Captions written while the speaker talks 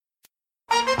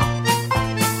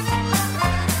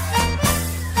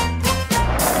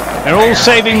They're all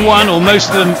saving one, or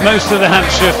most of the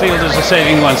Hampshire fielders are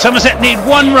saving one. Somerset need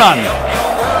one run.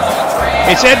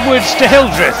 It's Edwards to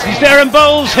Hildreth. He's there and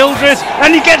bowls Hildreth,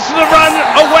 and he gets the run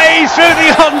away through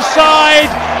the onside,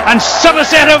 and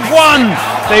Somerset have won.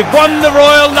 They've won the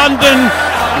Royal London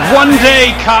One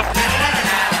Day Cup.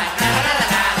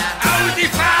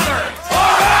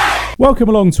 Welcome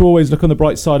along to Always Look on the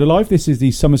Bright Side of Life. This is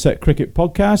the Somerset Cricket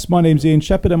Podcast. My name's Ian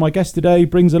Shepherd, and my guest today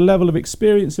brings a level of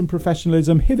experience and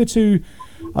professionalism hitherto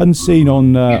unseen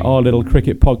on our little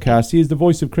cricket podcast. He is the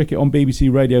voice of cricket on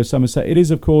BBC Radio Somerset. It is,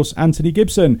 of course, Anthony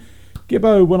Gibson.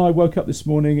 Gibbo, when I woke up this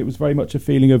morning, it was very much a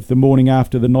feeling of the morning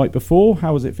after the night before.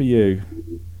 How was it for you?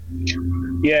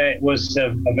 Yeah, it was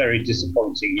a very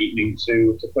disappointing evening,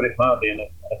 to put it mildly, and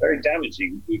a very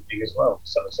damaging evening as well for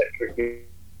Somerset cricket.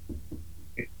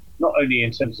 Not only in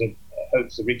terms of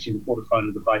hopes of reaching the quarterfinal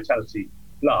of the Vitality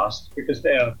Blast, because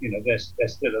they're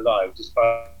still alive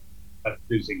despite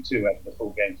losing 2 out of the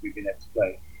 4 games we've been able to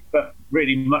play, but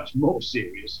really much more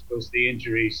serious was the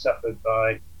injury suffered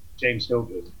by James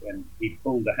Hildreth when he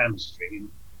pulled a hamstring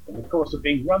in the course of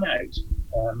being run out.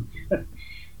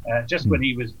 Just when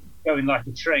he was going like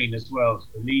a train as well,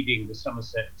 leading the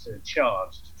Somerset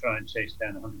charge to try and chase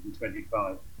down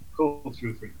 125, called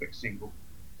through for a quick single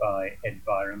by Ed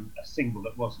Byram, a single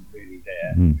that wasn't really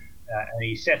there. And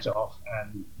he set off,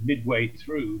 and midway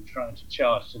through trying to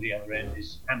charge to the other end,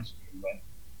 his hamstring went,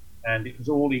 and it was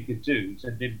all he could do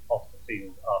to limp off the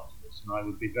field afterwards. And I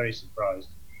would be very surprised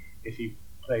if he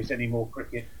plays any more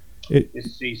cricket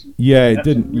this season. Yeah, it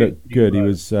didn't look good. He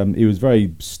was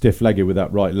very stiff-legged with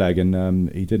that right leg,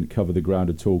 and he didn't cover the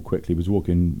ground at all quickly. He was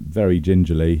walking very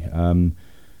gingerly.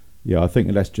 I think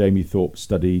unless Jamie Thorpe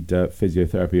studied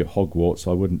physiotherapy at Hogwarts,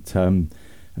 I wouldn't and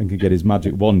could get his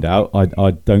magic wand out. I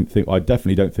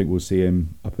definitely don't think we'll see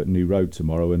him up at New Road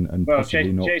tomorrow, and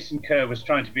possibly not. Jason Kerr was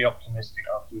trying to be optimistic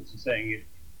afterwards and saying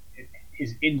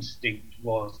his instinct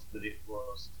was that it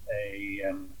was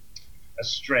a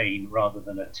strain rather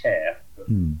than a tear. But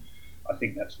I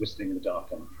think that's whistling in the dark,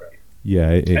 I'm afraid.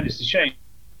 Yeah, and it's a shame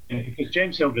because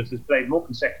James Hildreth has played more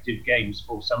consecutive games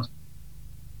for Somerset,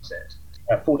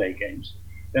 4-day games,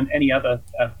 than any other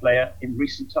player in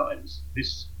recent times.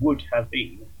 This would have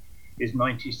been his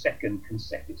 92nd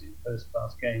consecutive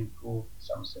first-class game for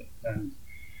Somerset, and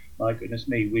my goodness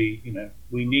me, we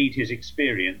need his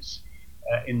experience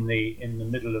in the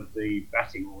middle of the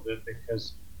batting order,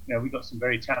 because we've got some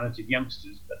very talented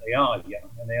youngsters, but they are young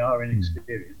and they are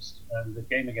inexperienced, and the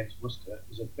game against Worcester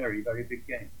was a very, very big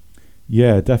game.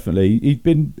 Yeah, definitely. He'd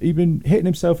been hitting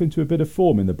himself into a bit of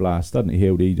form in the Blast, hadn't he,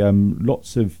 Hildy?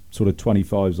 Lots of sort of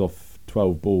 25s off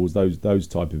 12 balls, those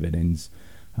type of innings.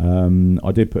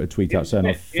 I did put a tweet out saying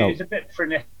I felt it was a bit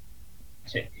frenetic.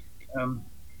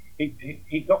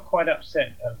 He got quite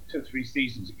upset 2 or 3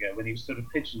 seasons ago when he was sort of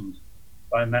pigeonholed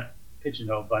by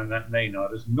Matt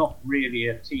Maynard as not really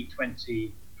a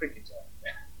T20 cricketer,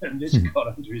 and this got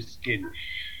under his skin.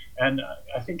 And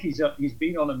I think he's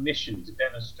been on a mission to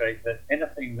demonstrate that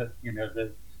anything that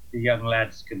the young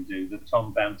lads can do, the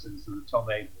Tom Bantons and the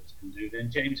Tom Abrams can do, then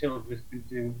James Hildreth can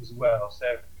do as well.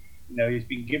 So he's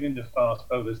been giving the fast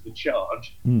bowlers the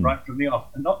charge right from the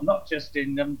off, and not just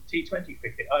in T20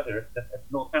 cricket either. At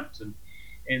Northampton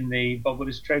in the Bob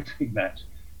Willis Trophy match,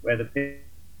 where the pitch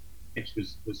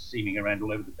was seaming around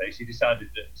all over the place, he decided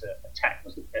that attack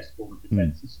was the best form of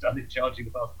defence and started charging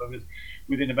the fast bowlers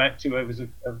within about 2 overs of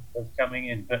coming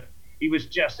in. But he was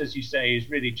just, as you say, he's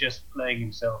really just playing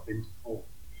himself into form.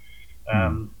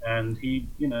 And he's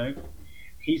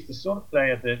the sort of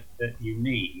player that you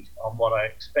need on what I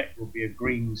expect will be a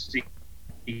green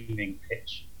steaming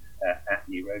pitch at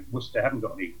New Road. Worcester haven't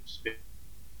got any spin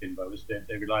bowlers.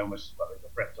 They rely almost, they've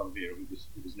got Brett Tonvera with his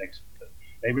legs, but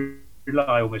they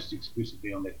rely almost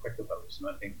exclusively on their quicker bowlers, and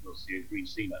I think we'll see a green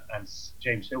seamer. And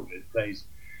James Hildreth plays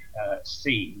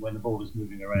seam when the ball is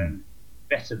moving around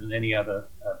better than any other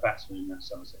batsman in that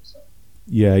Somerset side.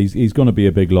 Yeah, he's going to be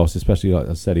a big loss, especially like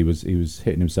I said, he was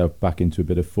hitting himself back into a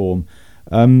bit of form.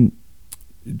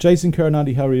 Jason Kerr and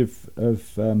Andy Hurry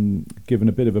have given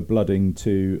a bit of a blooding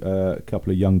to a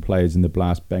couple of young players in the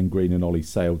Blast, Ben Green and Ollie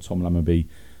Sale. Tom Lammerby,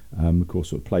 of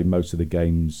course, sort of played most of the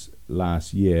games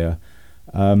last year.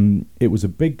 It was a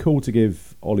big call to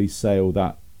give Ollie Sale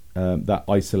that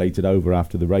isolated over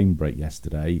after the rain break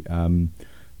yesterday.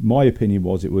 My opinion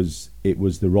was it was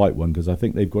the right one, because I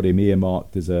think they've got him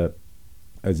earmarked as a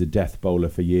death bowler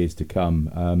for years to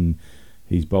come.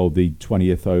 He's bowled the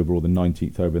 20th over or the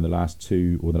 19th over in the last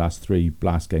 2 or the last 3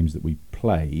 Blast games that we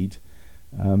played.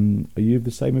 Are you of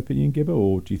the same opinion, Gibber,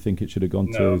 or do you think it should have gone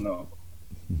to...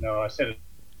 No, I said it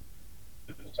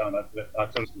at the time. I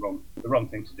thought it was the wrong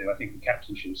thing to do. I think the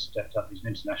captain should have stepped up. He's an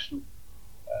international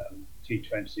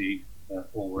T20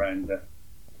 all-rounder.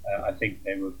 I think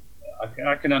they were.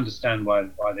 I can understand why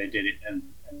they did it, and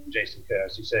Jason Kerr,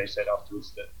 as you say, said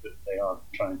afterwards that they are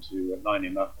trying to line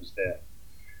him up as their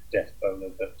death bowler,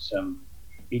 but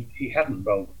he hadn't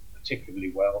bowled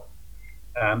particularly well,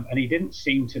 and he didn't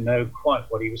seem to know quite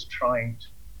what he was trying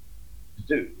to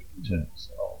do in terms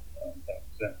of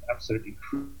that absolutely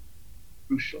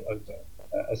crucial over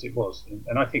as it was,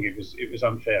 and I think it was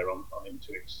unfair on him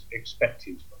to expect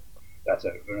him to that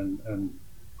over, and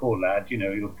poor lad,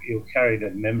 he'll carry the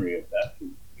memory of that,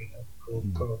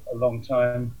 for a long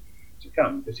time to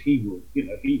come, because he will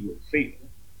feel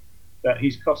that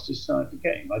he's cost his side the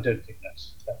game. I don't think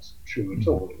that's true at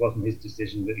all. It wasn't his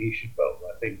decision that he should bowl.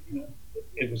 I think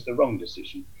it was the wrong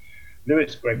decision.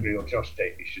 Lewis Gregory or Josh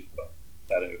Davies should bowl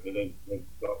that over. They've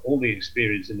got all the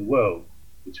experience in the world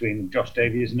between them. Josh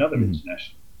Davies is another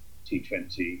international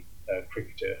T20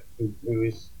 cricketer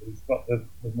who's got the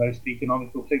most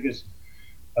economical figures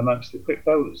amongst the quick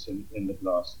bowlers in the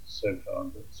blast so far.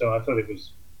 So I thought it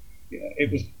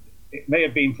may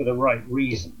have been for the right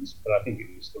reasons, but I think it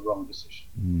was the wrong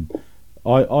decision.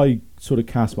 I sort of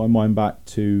cast my mind back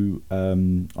to, I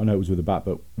know it was with the bat,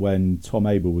 but when Tom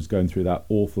Abell was going through that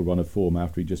awful run of form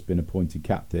after he'd just been appointed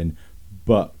captain,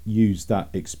 but used that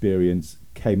experience,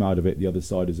 came out of it the other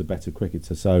side as a better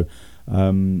cricketer. So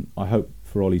I hope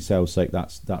for Ollie Sale's sake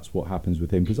that's what happens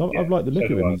with him, because I've liked the look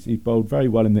of him. He's bowled very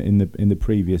well in the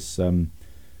previous 3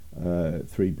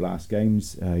 blast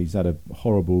games. He's had a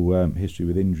horrible history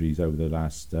with injuries over the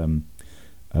last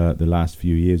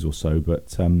few years or so,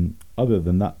 but other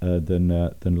than that,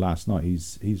 than last night,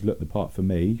 he's looked the part for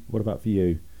me. What about for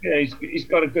you? Yeah, he's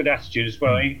got a good attitude as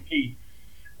well. He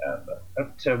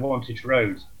at Wantage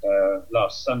Road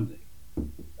last Sunday,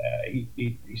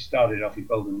 he started off. He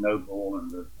bowled a no ball and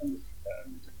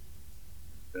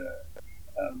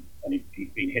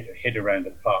he'd been hit around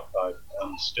the park by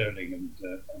Sterling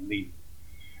and Lee.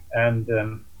 And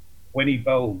when he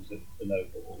bowled the no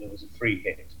ball, there was a free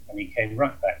hit, and he came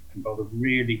right back and bowled a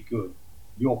really good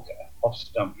Yorker,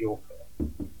 off-stump Yorker,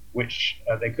 which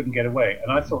they couldn't get away.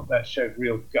 And I thought that showed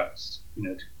real guts,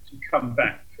 to come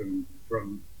back from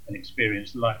an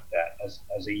experience like that as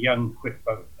a young quick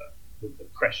bowler with the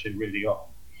pressure really on.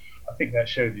 I think that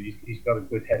showed that he's got a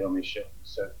good head on his shoulders.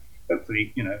 So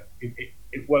hopefully,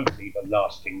 it won't leave a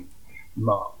lasting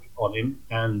mark on him,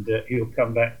 and he'll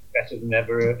come back better than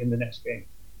ever in the next game.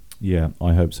 Yeah,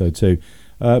 I hope so too.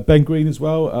 Ben Green as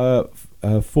well,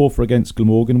 4 for against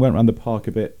Glamorgan, went around the park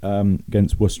a bit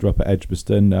against Worcester up at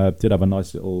Edgbaston. Did have a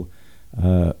nice little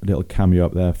cameo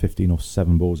up there, 15 off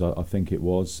 7 balls, I think it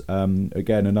was.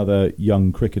 Again, another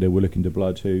young cricketer we're looking to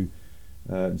blood who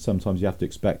sometimes you have to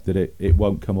expect that it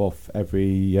won't come off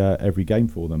every game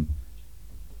for them.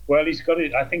 Well, he's got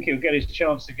it. I think he'll get his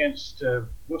chance against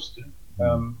Worcester,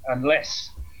 unless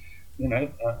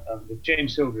with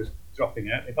James Hildreth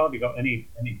dropping out, they've hardly got any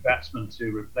batsmen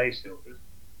to replace Hildreth.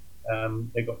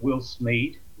 They've got Will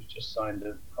Smead, who's just signed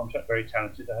a contract, very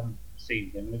talented. I haven't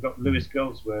seen him. And they've got Lewis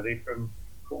Goldsworthy from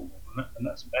Cornwall, and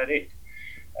that's about it.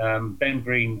 Ben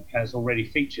Green has already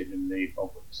featured in the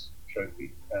Baldwins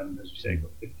Trophy, as you say,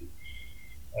 got 50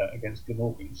 against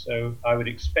Glamorgan. So I would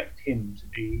expect him to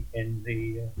be in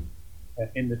the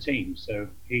team. So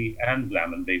he and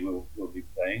Lammonby will be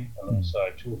playing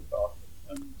alongside George Bartlett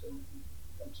and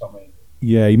Tom Abell.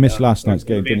 Yeah, he missed last night's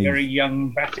game. Be very young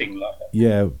batting like that.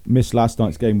 Yeah, missed last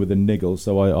night's game with a niggle.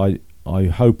 So I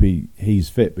hope he's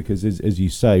fit, because as you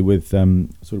say, with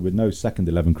with no second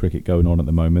 11 cricket going on at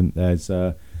the moment, there's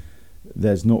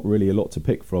not really a lot to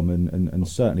pick from, and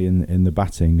certainly in the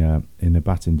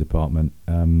batting department.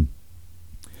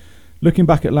 Looking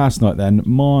back at last night, then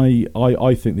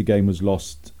I think the game was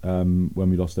lost when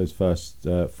we lost those first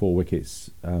 4 wickets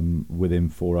within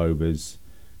 4 overs.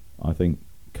 I think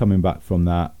coming back from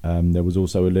that, there was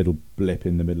also a little blip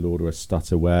in the middle order, a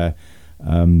stutter where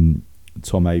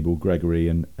Tom Abell, Gregory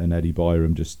and Eddie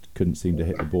Byram just couldn't seem to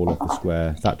hit the ball off the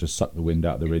square. That just sucked the wind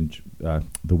out of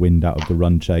the wind out of the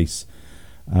run chase.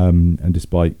 And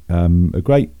despite a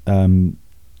great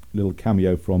little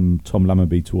cameo from Tom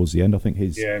Lammonby towards the end, I think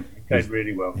he played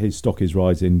really well. His stock is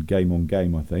rising game on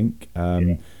game, I think.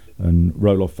 And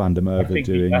Roloff van der Merwe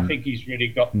doing. I think he's really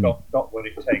got what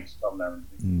it takes, Tom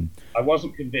Lammonby. I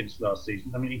wasn't convinced last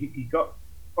season. I mean, he got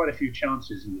quite a few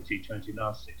chances in the T20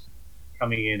 last season,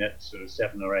 coming in at sort of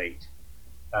 7 or 8,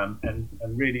 and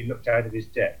really looked out of his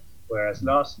depth. Whereas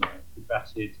last night he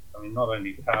batted, not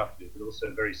only powerfully but also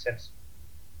very sensibly,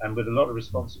 and with a lot of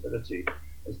responsibility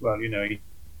as well. He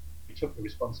took the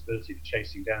responsibility for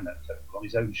chasing down that total on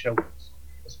his own shoulders,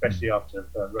 especially after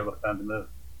Robert van der Merwe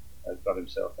got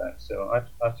himself out. So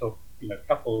I thought,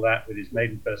 couple that with his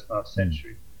maiden first-class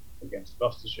century against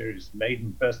Gloucestershire, his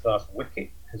maiden first-class wicket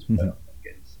as well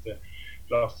against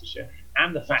Gloucestershire,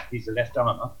 and the fact he's a left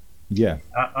armer. Yeah,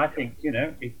 I think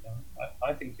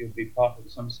I think he'll be part of the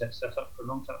Somerset setup for a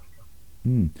long time to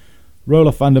come.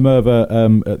 Roelof van der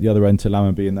Merwe at the other end to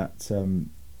Lammonby in that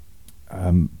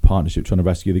partnership trying to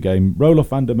rescue the game. Roelof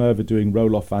van der Merwe doing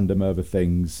Roelof van der Merwe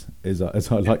things, as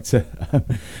I like to,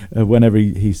 whenever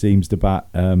he seems to bat.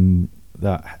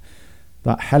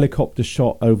 That helicopter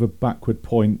shot over backward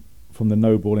point from the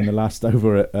no ball in the last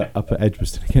over up at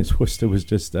Edgbaston against Worcester was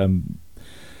just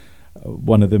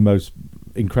one of the most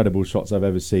incredible shots I've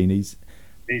ever seen. He's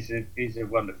a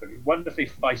wonderfully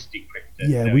feisty cricketer.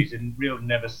 Yeah, he's a real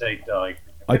never say die.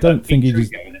 I don't think he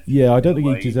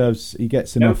deserves. He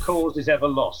gets enough. No cause is ever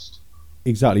lost.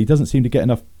 Exactly, he doesn't seem to get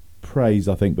enough praise,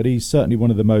 I think, but he's certainly one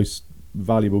of the most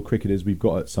valuable cricketers we've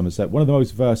got at Somerset. One of the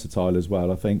most versatile as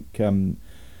well. I think.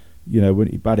 When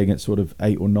he's batting at sort of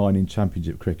 8 or 9 in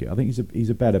Championship cricket, I think he's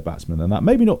a better batsman than that.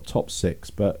 Maybe not top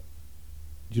 6, but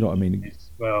do you know what I mean?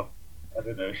 Well, I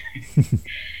don't know.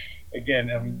 Again,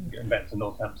 going back to the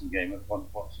Northampton game at one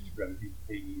point,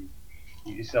 he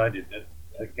decided that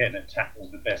again attack was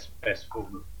the best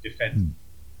form of defence,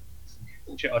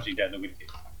 charging down the wicket.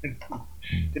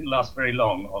 Didn't last very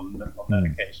long on that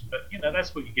occasion, but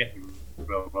that's what you get with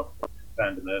Roelof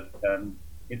van der Merwe.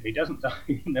 If he doesn't die,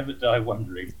 he'll never die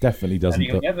wondering. Definitely doesn't.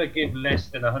 And he'll never give less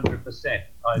than 100%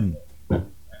 either. And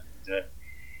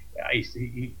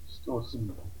he scored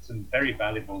some very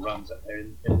valuable runs up there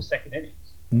in the second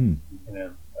innings in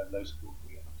a low score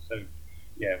game. So,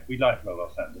 we like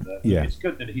Roelof van der Merwe. Yeah. It's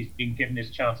good that he's been given his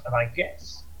chance, and I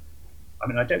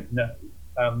don't know.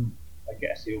 I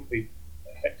guess he'll be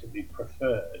effectively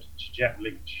preferred to Jack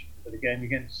Lynch for the game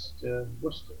against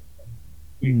Worcester.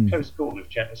 Close call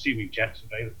assuming Jack's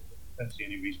available. I don't see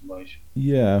any reason why he should.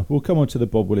 Yeah, we'll come on to the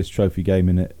Bob Willis Trophy game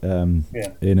in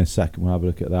a second. We'll have a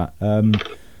look at that.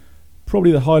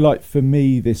 Probably the highlight for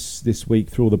me this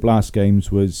week through all the Blast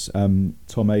games was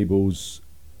Tom Abel's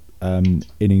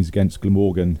innings against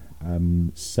Glamorgan.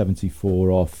 74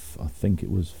 off, I think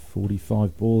it was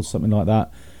 45 balls, something like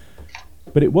that.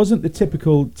 But it wasn't the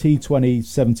typical T20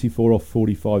 74 off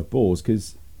 45 balls,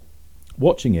 because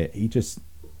watching it,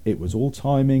 it was all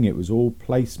timing, it was all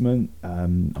placement.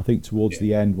 I think towards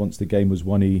the end, once the game was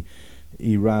won, he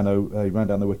ran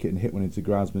down the wicket and hit one into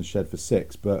Grasman's shed for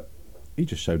 6. But he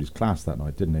just showed his class that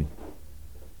night, didn't he?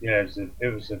 Yeah,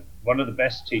 it was one of the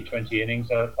best T20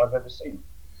 innings I've ever seen,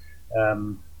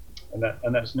 and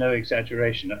that's no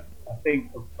exaggeration. I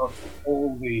think of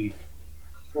all the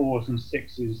 4s and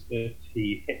 6s that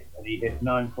he hit, and he hit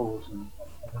 9 4s and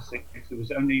a 6. There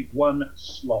was only one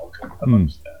slog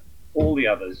amongst them. All the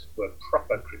others were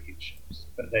proper cricket shots,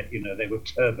 but they were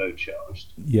turbocharged.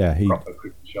 Yeah, proper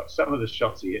cricket shots. Some of the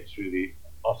shots he hit through the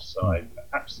offside were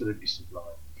absolutely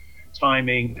sublime.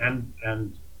 Timing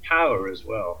and power as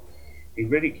well. He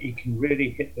can really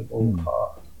hit the ball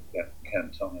hard. That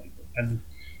can Tom Abel. And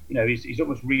he's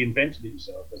almost reinvented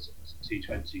himself as a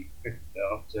T20 cricketer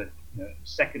after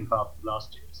second half of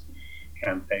last year's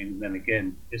campaign, and then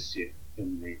again this year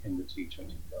in the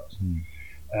T20 class.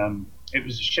 It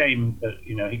was a shame that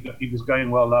he was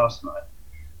going well last night,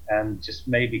 and just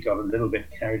maybe got a little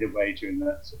bit carried away during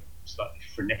that sort of slightly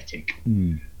frenetic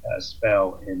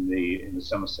spell in the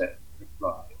Somerset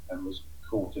reply, and was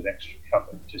caught at extra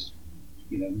cover. Just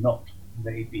not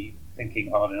maybe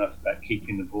thinking hard enough about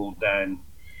keeping the ball down.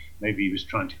 Maybe he was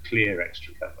trying to clear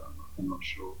extra cover. I'm not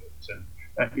sure,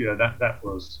 but that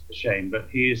was a shame. But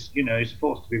he is he's a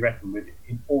force to be reckoned with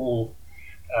in all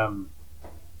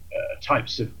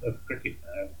types of cricket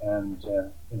now, and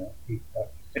he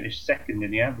finished second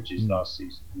in the averages last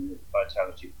season in the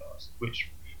vitality class,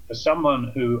 which for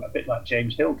someone who, a bit like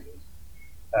James Hill did,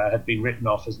 had been written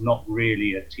off as not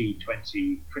really a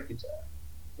T20 cricketer,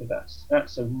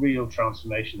 that's a real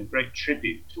transformation, a great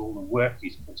tribute to all the work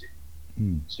he's put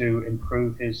in to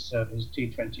improve his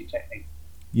T20 technique.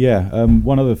 Yeah,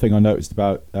 one other thing I noticed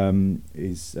about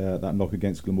is that knock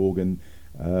against Glamorgan.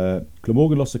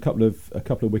 Glamorgan lost a couple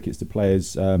of wickets to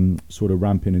players sort of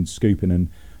ramping and scooping, and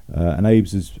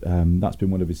Abe's that's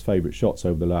been one of his favourite shots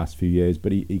over the last few years.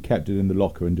 But he kept it in the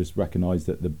locker and just recognised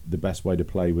that the best way to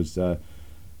play was, like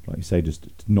you say, just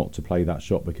not to play that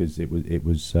shot, because it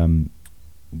was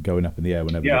going up in the air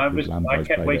whenever. Yeah, I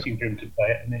kept waiting for him to play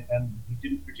it, and he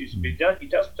didn't produce it. He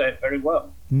does play it very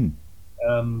well.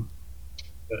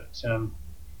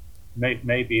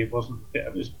 maybe it wasn't.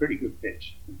 It was a pretty good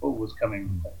pitch. The ball was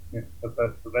coming for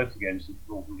both the games, the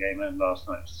Auckland game and last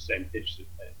night. It's the same pitch that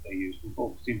they used. The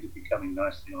ball seemed to be coming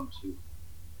nicely onto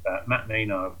that. Matt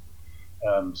Maynard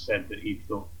said that he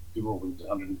thought Glamorgan's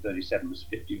 137 was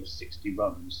 50 or 60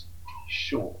 runs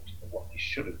short of what he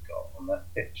should have got on that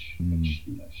pitch, which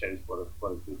shows what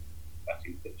a good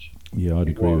batting pitch. Yeah, I'd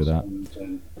agree with that.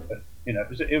 But,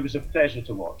 it was a pleasure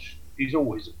to watch. He's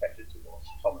always a pleasure to watch,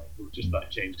 Tom Abell, just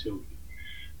like James Hildreth.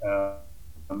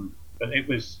 But it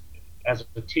was, as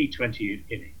a T20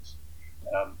 innings,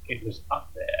 it was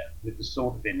up there with the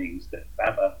sort of innings that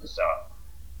Babar Azar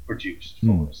produced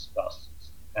for us last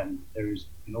season. And there is,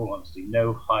 in all honesty,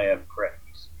 no higher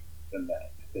praise than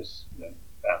that, because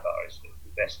Babar is the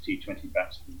best T20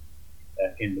 batsman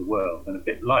in the world, and a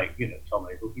bit like Tom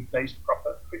Abell, he plays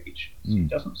proper cricket shots. He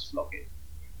doesn't slog it.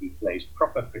 He plays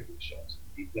proper cricket shots.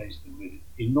 He plays them with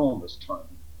enormous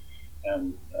time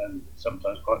and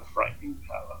sometimes quite frightening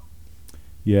power.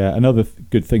 Yeah, another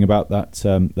good thing about that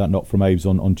knock from Aves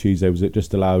on Tuesday was it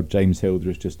just allowed James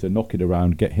Hildreth just to knock it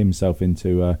around, get himself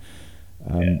into.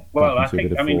 Well,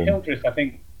 I mean, Hildreth, I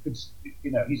think,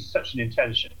 he's such an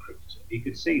intelligent cricketer. He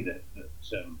could see that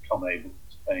Tom Abell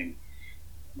was playing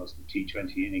almost the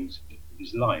T20 innings of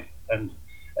his life, and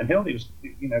Hildreth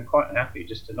was, quite happy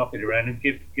just to knock it around and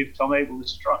give Tom Abell the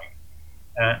strike,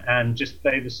 and just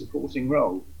play the supporting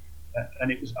role.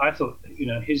 And it was, I thought,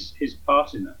 his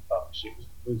part in that partnership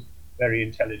was very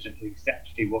intelligent,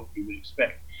 exactly what you would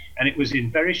expect, and it was in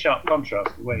very sharp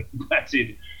contrast the way he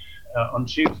batted on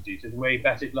Tuesday to the way he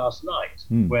batted last night,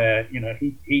 where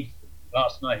he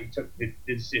last night he took the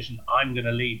decision: I'm going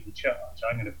to lead the charge.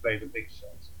 I'm going to play the big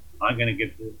shots. I'm going to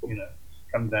give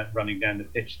come down running down the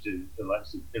pitch to the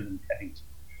likes of Dylan Pennington,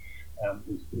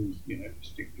 who's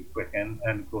particularly quick, and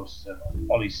of course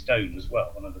Ollie Stone as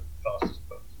well, one of the fastest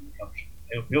bowlers in the country.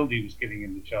 Hildy was giving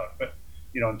him the charge, but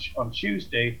on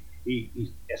Tuesday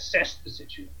he assessed the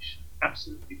situation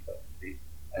absolutely perfectly.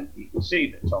 And you could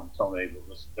see that Tom Abell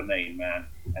was the main man,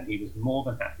 and he was more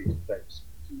than happy to play the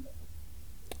supporting role.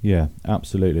 Yeah,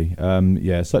 absolutely.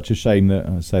 Such a shame that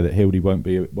I say that Hildy won't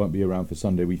be around for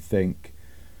Sunday. We think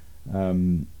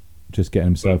just getting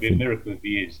himself. It would be a miracle if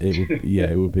he is.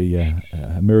 It would be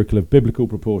a miracle of biblical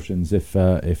proportions if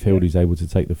Hildy's able to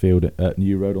take the field at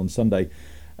New Road on Sunday.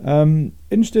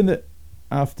 Interesting that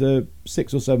after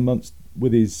 6 or 7 months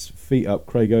with his feet up,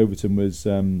 Craig Overton was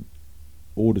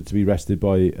ordered to be rested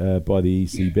by the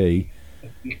ECB.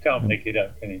 You can't make it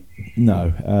up, can you?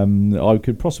 No, I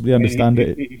could possibly understand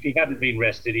it. If he hadn't been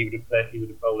rested, he would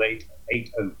have bowled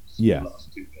eight overs in the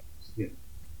last 2 games.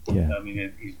 Yeah. I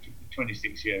mean, he's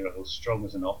 26-year-old, strong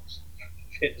as an ox,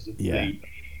 fit as a flea.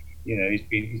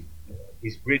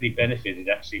 He's really benefited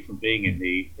actually from being in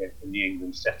the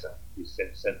England setup. He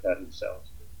said that himself.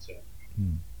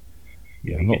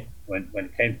 But, when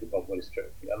it came to the Bob Willis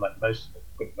Trophy, unlike most of the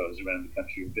quick bowlers around the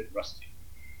country, were a bit rusty.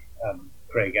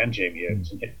 Craig and Jamie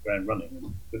Overton hit the ground running,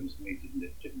 and goodness me, didn't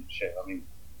it show? I mean,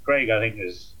 Craig, I think,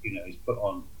 he's put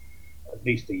on at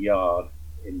least a yard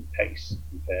in pace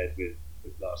compared with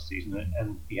last season,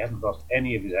 and he hasn't lost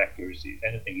any of his accuracy. If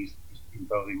anything, he's been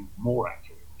bowling more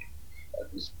accurately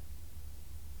at this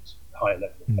high level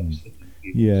of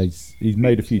pace. He's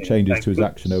made a few changes to his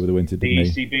action over the winter, didn't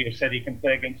he? The ECB have said he can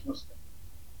play against Muslim.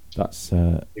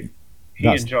 He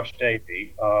and Josh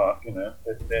Davey are,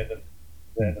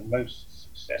 they're the most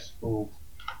successful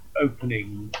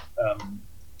opening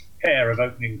pair of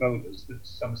opening bowlers that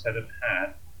Somerset have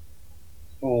had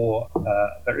for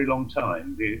a very long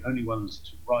time. The only ones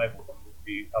to rival them would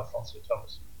be Alfonso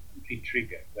Thomas and Pete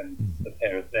Trigger, when the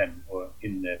pair of them were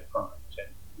in their prime 10,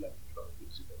 11, 12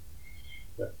 years ago.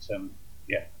 But so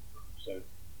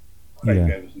Craig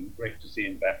Overton, great to see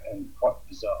him back, and quite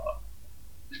bizarre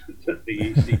that the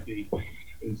ECB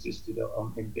insisted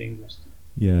on him being rested.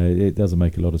 Yeah, it doesn't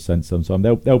make a lot of sense sometimes.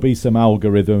 There'll be some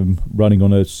algorithm running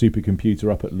on a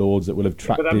supercomputer up at Lords that will have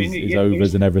tracked his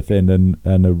overs and everything, and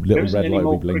a little red light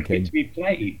will be blinking. To be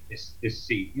played this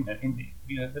season,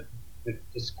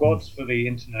 the squads for the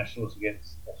internationals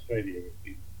against Australia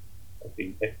have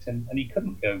been picked, and he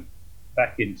couldn't go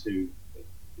back into.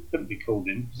 He couldn't be called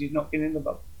in because he's not been in the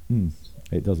bubble.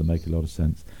 It doesn't make a lot of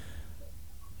sense.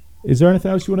 Is there anything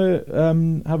else you want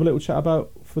to have a little chat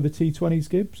about for the T20s,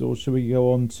 Gibbs, or should we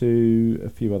go on to a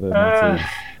few other matters?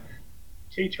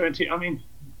 T20, I mean,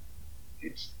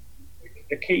 it's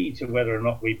the key to whether or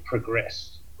not we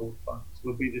progress quarterfinals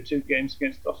will be the 2 games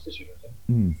against Gloucestershire, I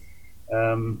think.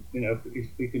 If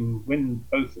we can win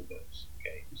both of those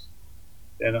games,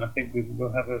 then I think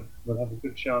we'll have a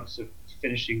good chance of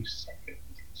finishing second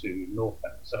to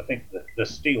Northants. So I think the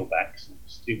Steelbacks, and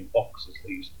Steel Box as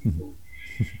they used to be called,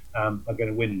 are going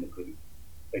to win the group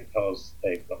because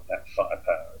they've got that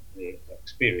firepower, the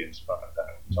experienced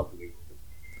firepower on top of the group.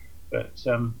 But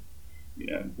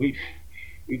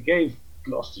we gave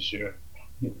Gloucestershire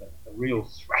a real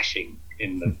thrashing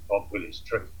in the Bob Willis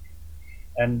Trophy.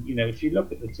 And if you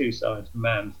look at the two sides,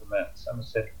 man for man,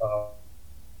 Somerset are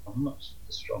much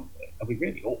the stronger, and we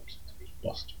really ought to be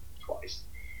lost twice,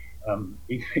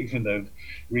 even though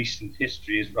recent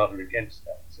history is rather against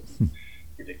that sort of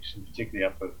prediction, particularly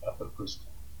up at Bristol,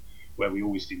 where we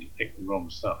always seem to pick the wrong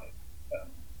side.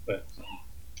 But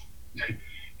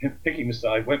picking the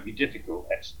side won't be difficult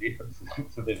actually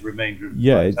for the remainder of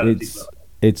the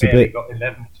it's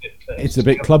a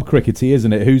bit club crickety,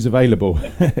 isn't it? Who's available?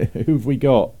 Who've we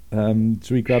got?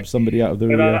 Should we grab somebody out of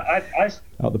the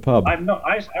out the pub?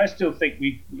 I still think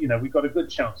we've got a good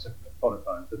chance of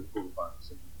qualifying for the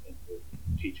quarterfinals in the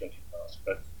G20 class.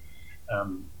 But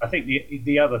I think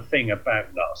the other thing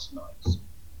about last night's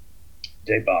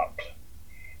debacle,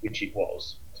 which it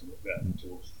was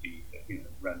towards the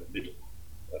around the middle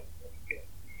of the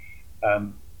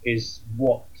game, is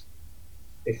what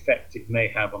effect it may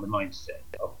have on the mindset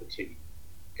of the team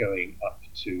going up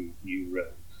to New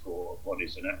Road for what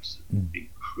is an absolutely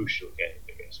crucial game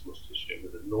against Worcestershire,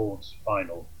 with the Lord's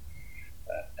final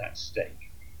at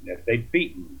stake. If they'd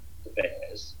beaten the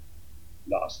Bears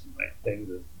last night, they would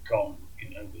have gone,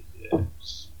 with their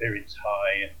spirits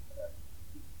high,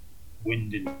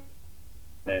 wind in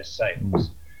their sails.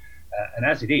 And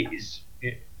as it is,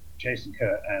 Jason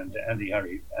Kerr and Andy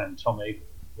Hurry and Tom Abel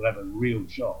will have a real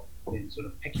job in sort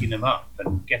of picking them up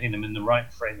and getting them in the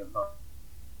right frame of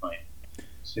mind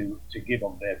to give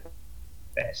on their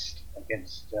best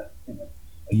against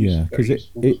because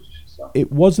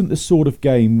it wasn't the sort of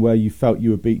game where you felt you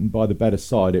were beaten by the better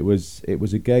side. It was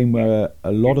a game where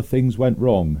a lot of things went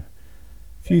wrong.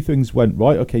 A few things went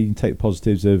right. Okay, you can take the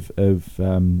positives of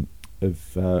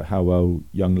how well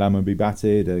young Lammonby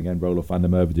batted, and again Roelof van der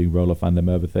Merwe doing Roelof van der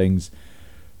Merwe things,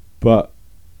 but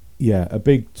yeah, a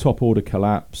big top order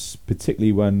collapse,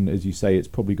 particularly when, as you say, it's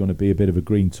probably going to be a bit of a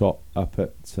green top up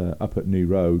at New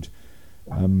Road.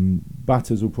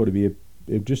 Batters will probably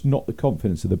be just knock the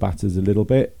confidence of the batters a little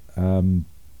bit, and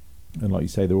like you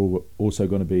say, they're all also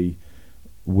going to be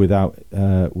without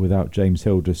James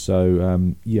Hildreth.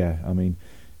 So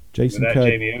Jason Kerr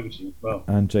Jamie Overton as well.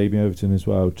 And Jamie Overton as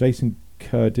well. Jason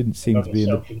Kerr didn't seem to be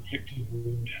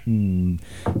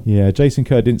Jason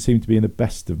Kerr didn't seem to be in the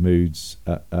best of moods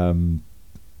on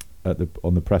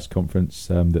the press conference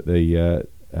that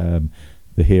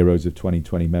the Heroes of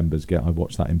 2020 members get. I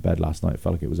watched that in bed last night. It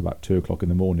felt like it was about 2:00 in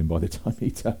the morning by the time he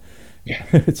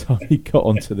got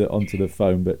onto the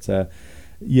phone. But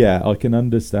I can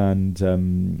understand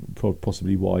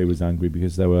possibly why he was angry,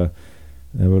 because there were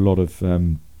a lot of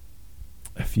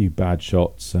a few bad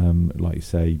shots, like you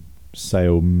say.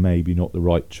 Sale maybe not the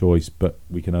right choice, but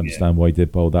we can understand why he did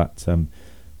bowl that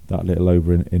little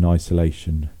over in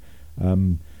isolation.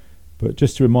 But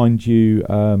just to remind you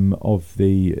of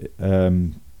the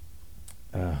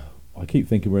I keep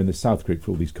thinking we're in the South group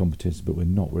for all these competitions, but we're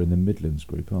not. We're in the Midlands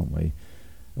group, aren't we?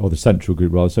 Or the Central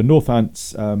group rather. So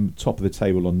Northants top of the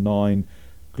table on 9,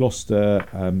 Gloucester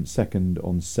second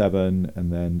on 7,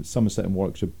 and then Somerset and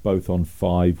Warwickshire both on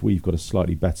 5. We've got a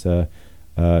slightly better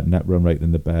net run rate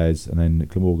than the Bears, and then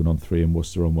Glamorgan on 3 and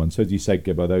Worcester on 1. So as you said,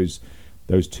 Gibbo,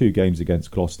 those two games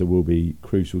against Gloucester will be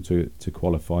crucial to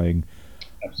qualifying.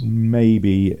 Absolutely.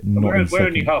 Maybe not. We're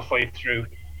only halfway through.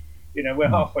 We're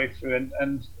halfway through,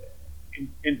 and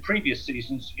in previous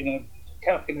seasons, the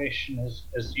calculation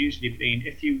has usually been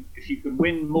if you can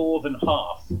win more than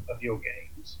half of your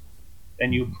games,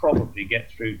 then you'll probably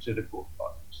get through to the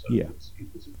quarterfinals. So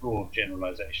it's a broad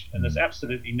generalisation, and there's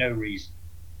absolutely no reason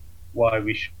why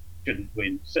we shouldn't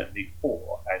win certainly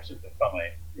 4 out of the 5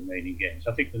 remaining games.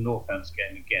 I think the Northants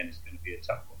game again is going to be a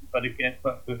tough one, but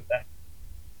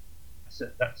that's a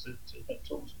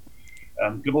toss.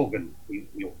 Glamorgan we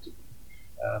ought to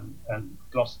win, and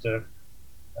Gloucester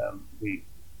we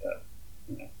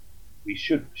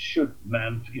should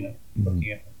man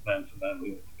looking at man for man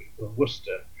we ought to be.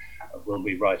 Worcester will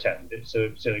be right at it.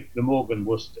 So Glamorgan,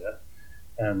 Worcester,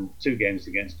 and 2 games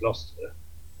against Gloucester.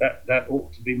 That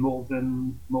ought to be more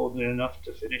than enough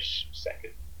to finish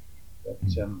second. But,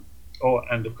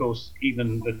 and of course,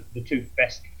 even the 2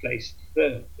 best placed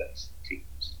third place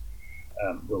teams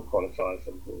will qualify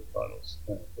for the quarterfinals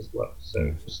as well.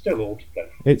 So still all to play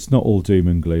for. It's not all doom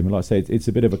and gloom. And like I say, it's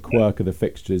a bit of a quirk of the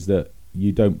fixtures that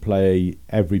you don't play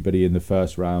everybody in the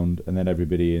first round and then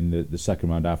everybody in the second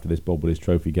round after this Bob Willis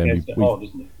Trophy game. Yeah, it's odd,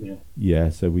 isn't it? Yeah.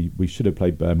 So we should have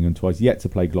played Birmingham twice. Yet to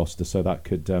play Gloucester, so that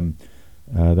could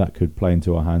play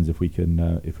into our hands if we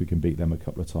can beat them a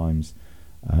couple of times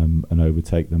and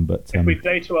overtake them. But if we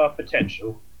play to our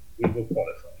potential, we will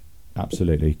qualify.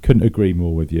 Absolutely, couldn't agree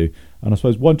more with you. And I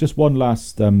suppose one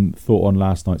last thought on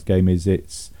last night's game is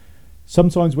it's.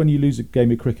 Sometimes when you lose a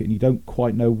game of cricket and you don't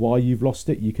quite know why you've lost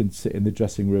it, you can sit in the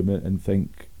dressing room and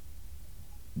think,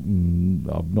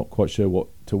 I'm not quite sure what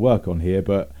to work on here.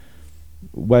 But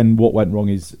when what went wrong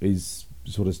is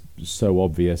sort of so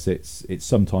obvious, it's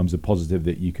sometimes a positive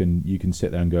that you can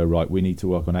sit there and go, right, we need to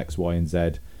work on X, Y, and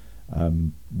Z.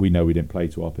 We know we didn't play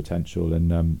to our potential,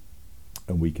 and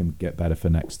we can get better for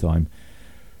next time.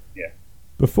 Yeah.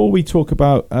 Before we talk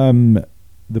about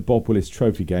the Bob Willis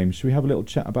Trophy game, should we have a little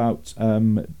chat about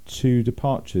two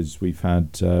departures we've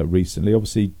had recently?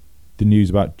 Obviously, the news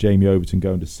about Jamie Overton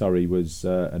going to Surrey was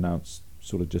announced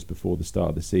sort of just before the start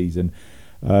of the season.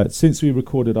 Since we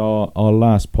recorded our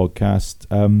last podcast,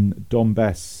 Dom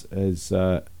Bess has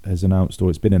announced, or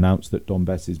it's been announced, that Dom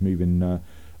Bess is moving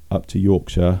up to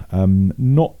Yorkshire.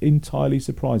 Not entirely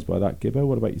surprised by that, Gibbo.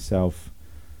 What about yourself?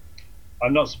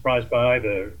 I'm not surprised by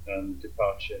either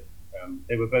departure.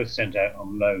 They were both sent out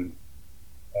on loan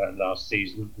last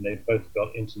season, and they've both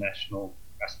got international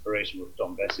aspiration. With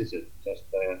Dom Bess is a test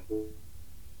player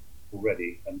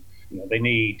already, and they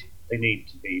need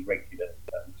to be regular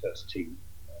first team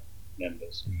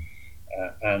members.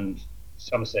 And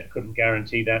Somerset couldn't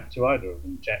guarantee that to either of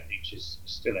them. Jack Leach is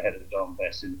still ahead of Dom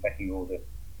Bess in the pecking order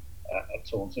at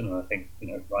Taunton, and I think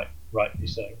rightly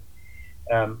so.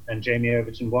 And Jamie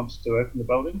Overton wants to open the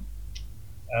bowling.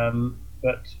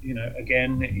 But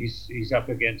again, he's up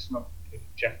against not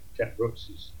Jack Brooks,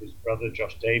 his brother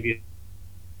Josh Davey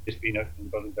has been opening the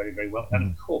bowling very, very well, and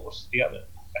of course the other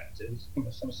factor is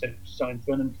Somerset signed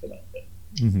Vernon Philander.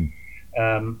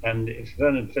 Mm-hmm. And if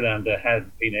Vernon Philander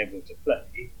had been able to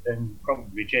play, then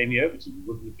probably Jamie Overton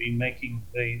wouldn't have been making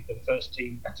the first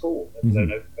team at all, let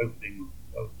alone opening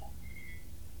bowling.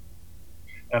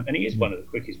 And he is one of the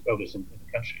quickest bowlers in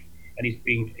the country, and he's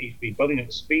been bowling at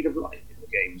the speed of light in the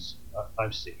games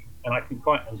I've seen, and I can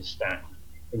quite understand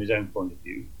from his own point of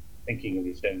view, thinking of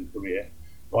his own career,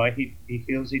 why he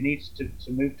feels he needs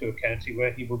to move to a county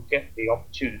where he will get the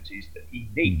opportunities that he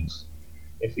needs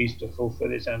if he's to fulfil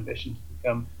his ambition to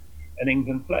become an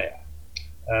England player.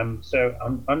 So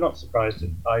I'm not surprised at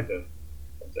either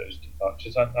of those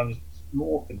departures. I was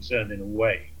more concerned in a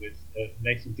way with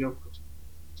Nathan Gilchrist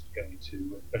going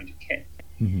to Kent.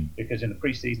 Mm-hmm. Because in the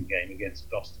pre-season game against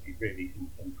Gloucester, he really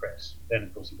impressed. Then,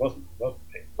 of course, he wasn't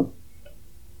picked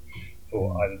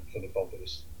for the Bob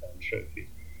Willis Trophy.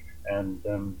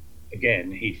 And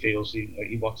again, he feels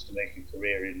he wants to make a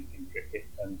career in cricket.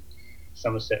 And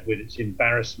Somerset, with its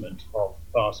embarrassment of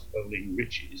fast bowling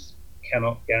riches,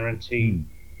 cannot guarantee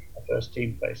a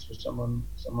first-team place for someone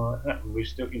like that. And we've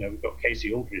still, we've got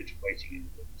Casey Aldridge waiting in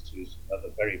the wings, who's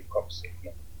another very promising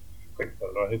quick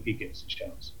bowler. I hope he gets a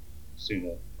chance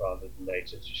sooner rather than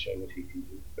later to show what he can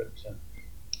do. But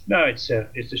no, it's a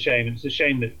shame. It's a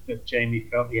shame that Jamie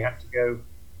felt he had to go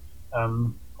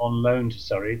on loan to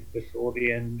Surrey before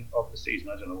the end of the season.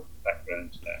 I don't know what the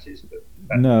background to that is, but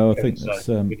no, I think that's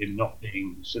with him not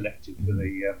being selected for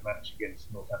the match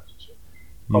against Northamptonshire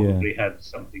probably had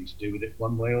something to do with it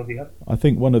one way or the other. I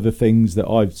think one of the things that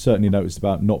I've certainly noticed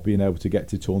about not being able to get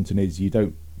to Taunton is you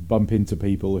don't bump into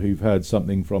people who've heard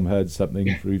something from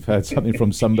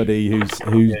somebody who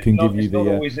can give you the. It's not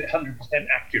always 100%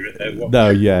 accurate though. No,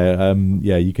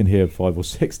 yeah, you can hear 5 or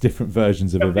 6 different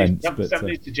versions of events.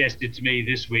 Somebody suggested to me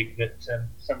this week that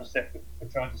Somerset were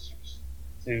trying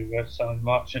to sign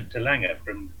Marchant de Lange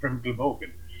from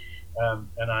Glamorgan,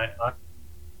 and I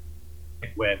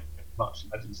where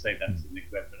Marchant, I didn't say that to Nick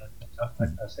Webb, but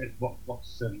I said,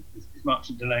 what's is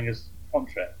Marchant de Lange's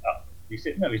contract up? He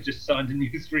said, no, he's just signed a new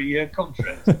 3-year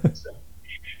contract. so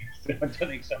I don't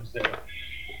think Somerset are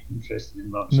interested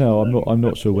in Marchant. No, I'm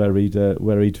not sure where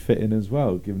he'd fit in as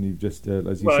well, given you've just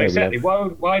as you say. Exactly.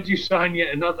 Why do you sign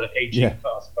yet another aging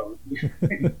fast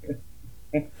bowler?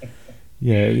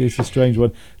 Yeah, it's a strange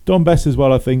one. Dom Bess as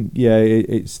well, I think. Yeah,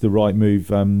 it's the right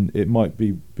move. It might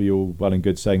be all well and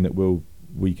good saying that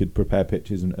we could prepare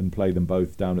pitches and play them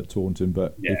both down at Taunton,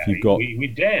 but if you've got we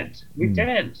daren't. We've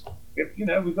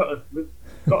got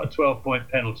a 12-point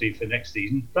penalty for next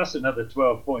season, plus another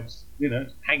 12 points,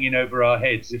 hanging over our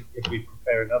heads if we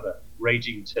prepare another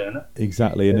raging Turner.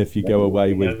 Exactly, and if you go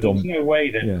away with Dom, there's no way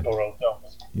that poor old Dom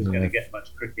is going to get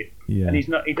much cricket, and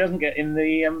he doesn't get in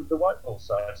the white ball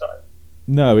side either.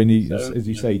 No, and So, as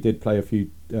you say, he did play a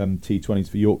few T20s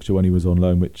for Yorkshire when he was on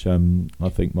loan, which I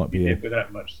think might be. He did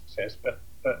without much success, but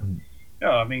no,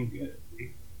 I mean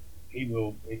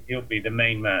he'll be the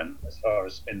main man as far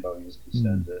as spin bowling is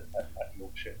concerned at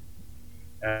Yorkshire,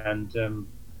 and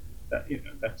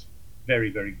that's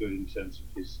very, very good in terms of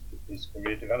his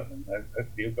career development. Hopefully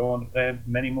he'll go on there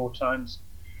many more times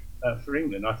for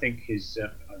England. I think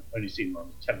I've only seen him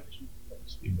on television,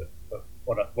 obviously, but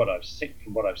what I've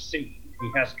seen,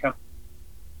 he has come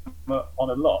on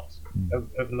a lot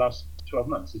over the last 12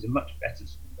 months. He's a much better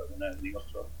spin bowler now than he was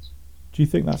 12 months. Do you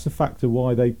think that's a factor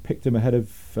why they picked him ahead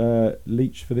of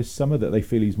Leach for this summer? That they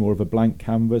feel he's more of a blank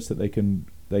canvas, that they can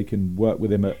work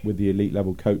with him with the elite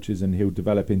level coaches, and he'll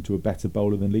develop into a better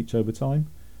bowler than Leach over time?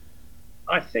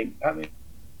 I mean.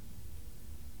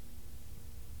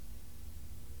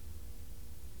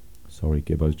 Sorry,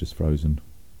 Gibbo's just frozen.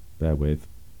 Bear with.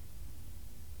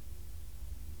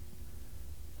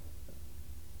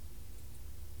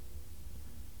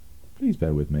 Please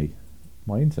bear with me.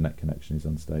 My internet connection is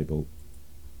unstable.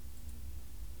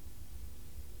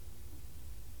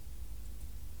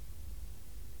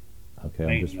 Okay,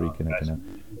 I'm just reconnecting now.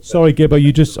 Sorry, Gibbo.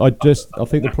 I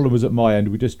think the problem was at my end.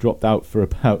 We just dropped out for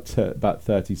about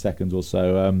 30 seconds or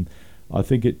so. I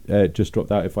think it just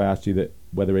dropped out. If I asked you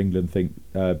whether England think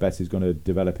Bess is going to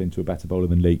develop into a better bowler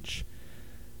than Leach.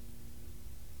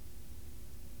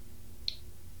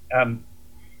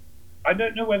 I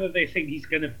don't know whether they think he's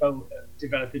going to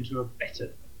develop into a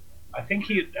better. I think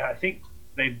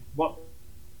they want.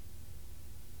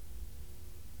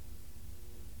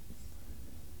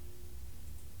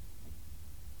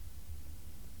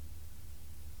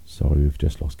 Sorry, we've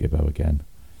just lost Gibbo again.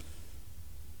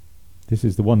 This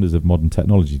is the wonders of modern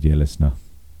technology, dear listener.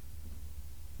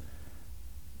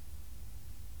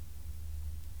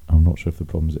 I'm not sure if the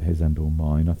problem's at his end or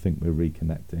mine. I think we're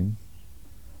reconnecting.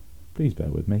 Please bear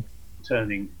with me.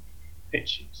 Turning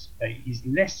pitches. He's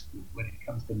less good when it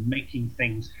comes to making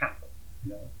things happen.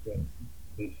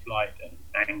 With flight and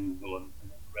angle and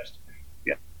the rest of it.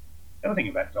 Yeah. The other thing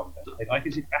about Dom Bess I like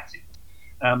is his batting.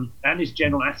 And his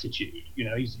general attitude.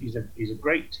 He's a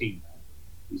great teammate.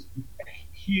 He's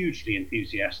hugely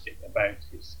enthusiastic about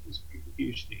his group,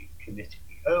 hugely committed.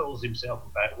 He hurls himself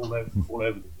about all over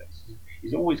the place.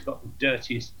 He's always got the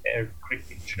dirtiest pair of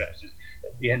cricket trousers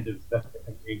at the end of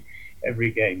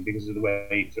every game because of the way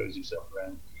he throws himself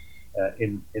around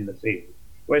in the field.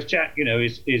 Whereas Jack,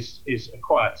 is a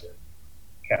quieter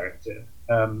character.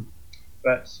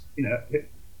 But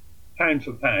pound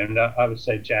for pound, I would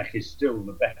say Jack is still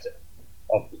the better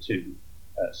of the two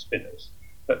spinners.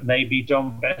 But maybe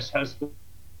Dom Bess has the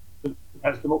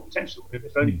more potential,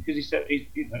 if only because he's a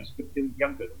good deal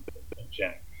younger than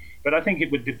Jack. But I think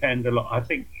it would depend a lot. I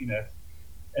think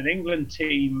an England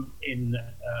team in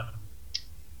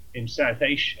South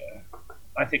Asia,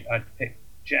 I think I'd pick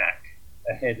Jack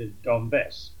ahead of Dom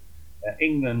Bess.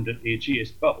 England at the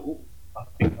Ageas Bowl, I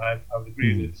think I would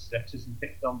agree with the selectors and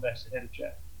pick Dom Bess ahead of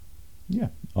Jack. Yeah,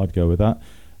 I'd go with that.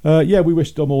 We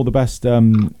wish Dom all the best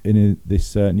in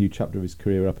this new chapter of his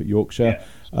career up at Yorkshire. Yeah.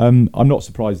 I'm not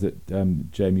surprised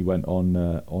that Jamie went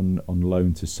on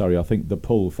loan to Surrey. I think the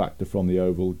pull factor from the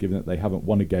Oval, given that they haven't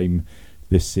won a game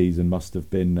this season, must have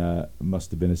been a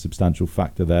substantial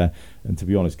factor there. And to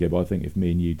be honest, Gib, I think if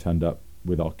me and you turned up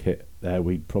with our kit there,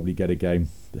 we'd probably get a game.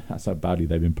 That's how badly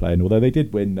they've been playing. Although they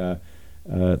did win.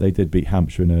 They did beat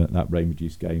Hampshire in that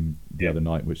rain-reduced game the other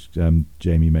night, which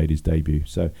Jamie made his debut.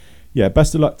 So, yeah,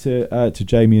 best of luck to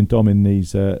Jamie and Dom in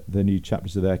these the new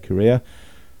chapters of their career.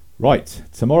 Right,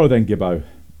 tomorrow then, Gibbo,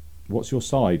 what's your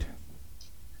side?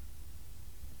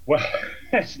 Well,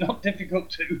 it's not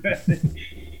difficult to pick the team.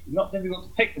 We've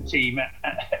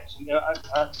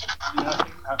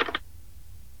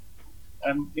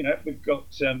got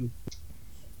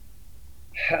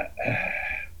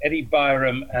Eddie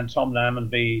Byram and Tom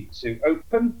Lammonby to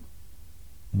open.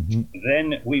 Mm-hmm.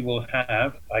 Then we will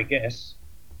have, I guess,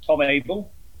 Tom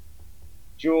Abel,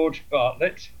 George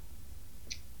Bartlett,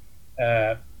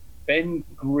 Ben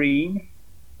Green,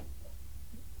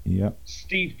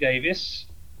 Steve Davis,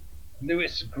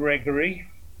 Lewis Gregory,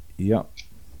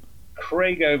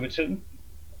 Craig Overton,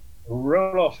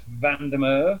 Roloff van der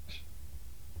Merwe,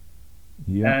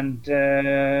 and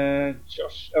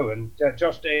Josh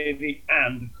Davey,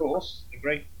 and of course the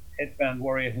great headband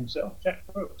warrior himself, Jack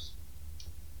Brooks.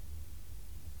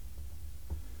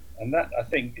 And that, I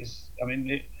think, is.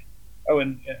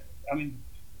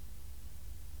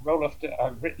 Roloff.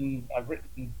 I've written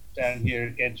down here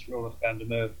against Roloff van der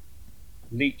Merwe,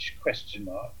 Leach ? But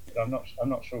I'm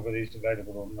not sure whether he's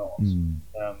available or not.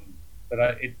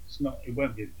 But it's not. It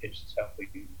won't be a pitch that's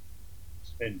helping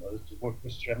spin bowlers.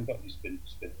 Worcester haven't got any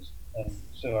spinners,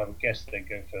 so I would guess they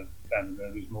go for Van der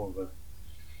Merwe, who's more of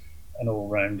an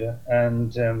all-rounder.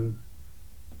 And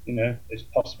it's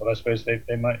possible. I suppose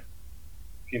they might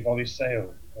give Ollie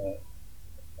Sale a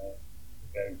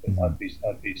go, but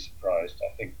I'd be surprised.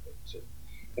 I think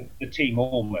that the team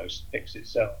almost picks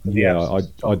itself. I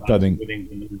don't think with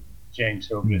England and James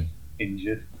Hildreth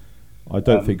injured. I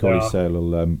don't think Ollie Sale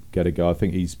will get a go. I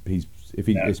think he's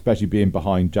especially being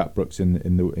behind Jack Brooks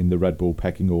in the red ball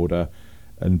pecking order,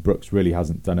 and Brooks really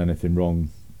hasn't done anything wrong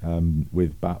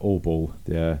with bat or ball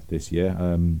this year.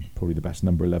 Probably the best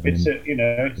number 11 in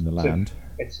the land.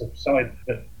 It's a side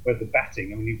where the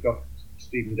batting. I mean, you've got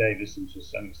Stephen Davis and to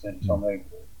some extent Tom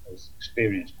Ogle as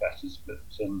experienced batters, but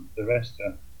the rest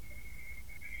are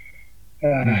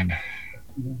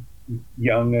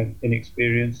young and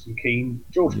inexperienced and keen.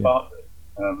 George Bartlett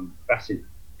batted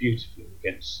beautifully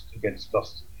against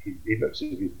Gloucester. He looks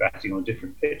as if he's batting on a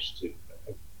different pitch to.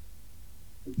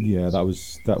 Yeah, that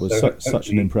was such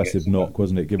an impressive knock,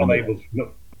 wasn't it? Given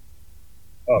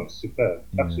superb,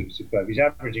 absolutely superb. He's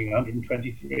averaging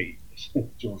 123.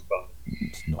 George Bartlett.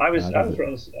 I was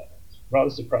rather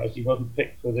surprised he wasn't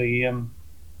picked for the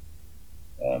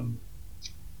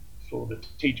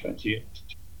T20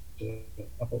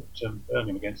 up at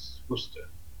Birmingham against Worcester.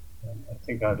 I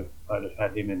think I'd have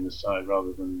had him in the side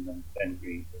rather than Ben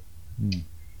Green.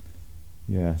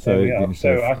 Yeah, so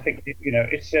I think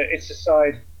it's a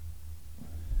side.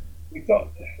 We've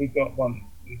got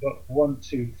 1,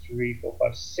 2, 3, 4,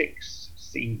 5, 6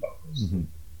 seam bowlers.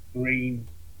 Green,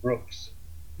 Brooks,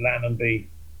 Lammonby,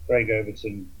 Craig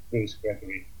Overton, Lewis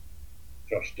Gregory,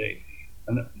 Josh Davey,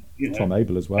 and Tom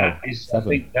Abel as well. I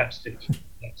think that's the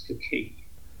key.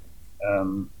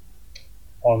 On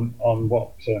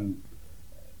what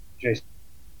Jason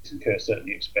Kerr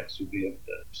certainly expects will be a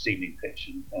seaming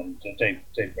pitch, and Dave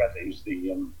Bradley, who's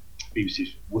the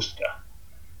BBC's Worcester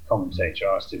commentator,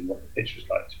 asked him what the pitch was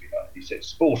like to be like. He said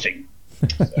sporting.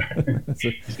 So,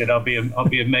 he said I'll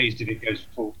be amazed if it goes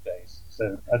 4 days.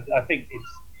 So I think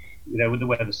it's with the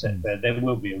weather set there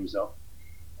will be a result,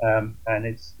 and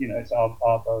it's our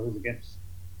bowlers against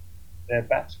their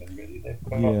batsmen really. They've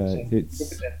got look at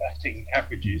their batting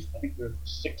averages. I think there are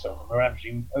 6 of them are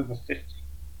averaging over 50.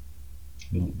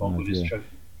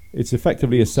 It's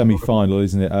effectively a semi-final,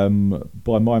 isn't it?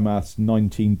 By my maths,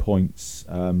 19 points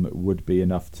would be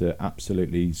enough to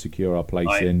absolutely secure our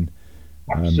place in.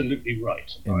 Absolutely right.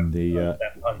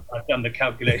 I've done the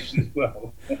calculation as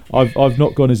well. I've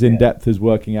not gone as in depth as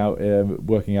working out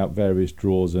various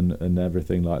draws and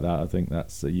everything like that. I think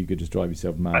that's you could just drive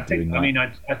yourself mad doing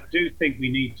that. I do think we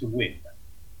need to win.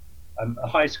 A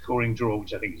high-scoring draw,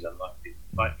 which I think is unlikely,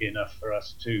 might be enough for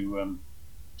us to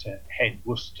head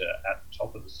Worcester at the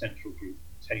top of the central group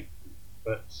table,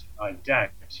 but I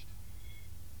doubt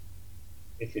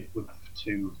if it would have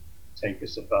to take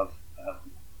us above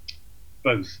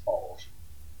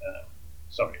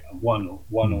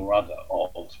one or other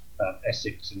of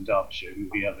Essex and Derbyshire, who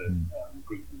the other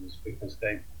group was, because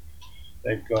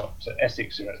they've got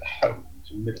Essex are at home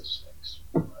to Middlesex.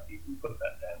 You can put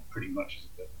that down pretty much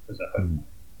as a home,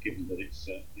 given that it's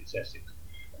Essex.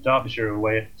 Derbyshire are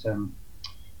away at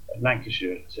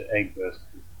Lancashire to Aigburth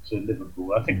to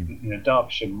Liverpool. I think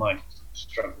Derbyshire might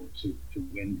struggle to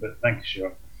win, but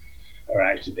Lancashire are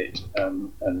out of it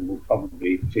and will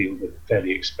probably field a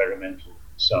fairly experimental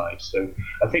side. So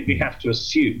I think we have to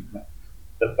assume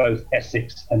that both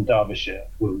Essex and Derbyshire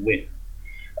will win,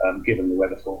 given the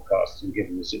weather forecasts and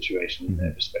given the situation in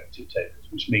their respective tables,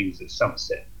 which means that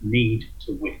Somerset need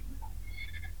to win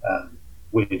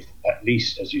with at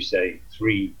least, as you say,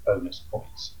 3 bonus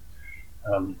points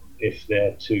if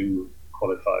they're to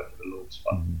qualify for the Lord's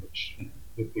Final, which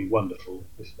would be wonderful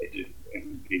if they do. It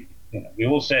would be, we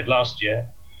all said last year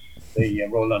the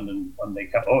Royal London One Day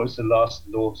Cup, it's the last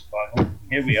Lord's Final.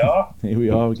 Here we are. Here we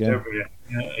are again. Over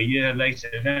a year later,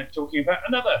 now talking about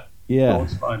another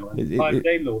Lord's Final, and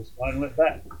 5-day Lord's Final at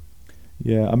that.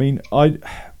 Yeah, I mean,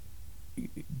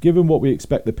 given what we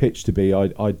expect the pitch to be,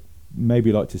 I'd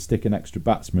maybe like to stick an extra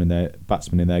batsman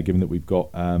in there, given that we've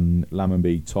got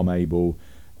Lammonby, Tom Abel,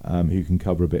 who can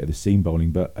cover a bit of the seam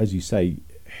bowling. But as you say,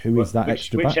 who is that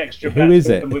extra batsman? Who is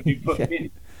it? Would be put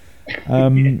in?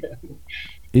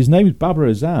 His name is Babar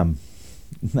Azam.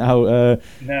 Now,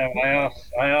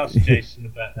 I asked Jason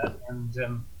about that,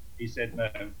 and he said no.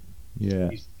 Yeah,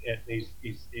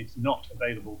 it's not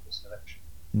available for selection.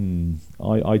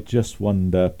 I just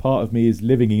wonder. Part of me is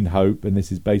living in hope, and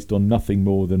this is based on nothing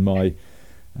more than my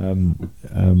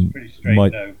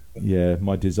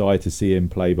my desire to see him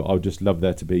play. But I would just love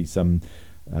there to be some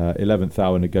 11th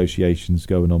hour negotiations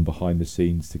going on behind the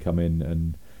scenes to come in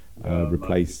and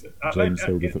replace James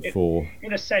Hildreth at 4.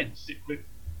 In a sense, it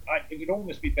would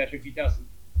almost be better if he doesn't,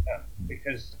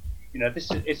 because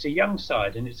it's a young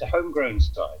side and it's a homegrown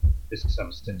side. This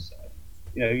Somerset side.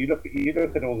 You look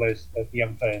at all those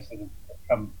young players that have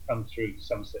come through the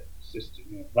Somerset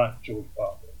system, like George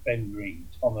Barker, Ben Green,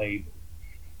 Tom Abel,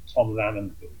 Tom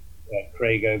Lamond,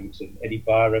 Craig Overton, Eddie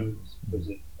Byram, was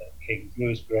it King,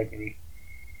 Lewis Gregory.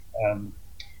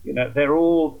 They're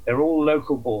all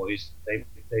local boys.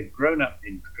 They've grown up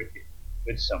in cricket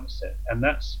with Somerset, and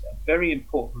that's a very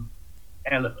important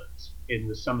element in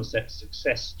the Somerset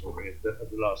success story of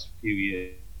the last few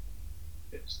years.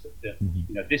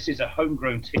 This is a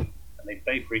homegrown team, and they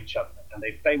play for each other, and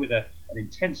they play with an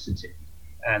intensity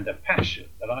and a passion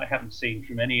that I haven't seen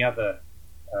from any other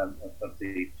of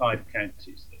the 5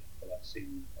 counties that I've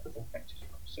seen. 4 counties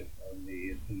so far in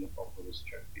the Bob Willis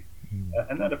Trophy,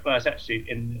 and that applies actually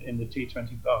in the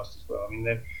T20 Blast as well. I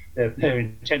mean, their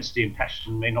intensity and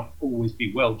passion may not always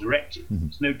be well directed.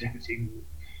 There's no doubting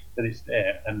that it's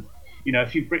there, and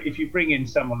if you bring in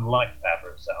someone like Baber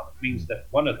himself, it means that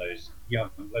one of those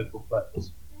young local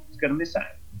players is going to miss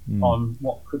out on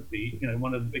what could be,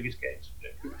 one of the biggest games of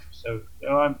their career. So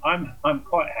I'm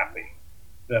quite happy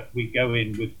that we go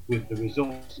in with the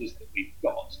resources that we've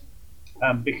got,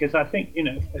 because I think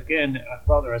again,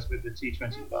 rather as with the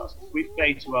T20 Blast, if we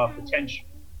play to our potential,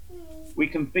 we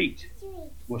can beat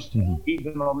Worcester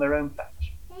even on their own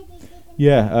patch.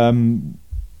 Yeah.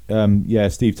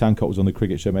 Steve Tancott was on the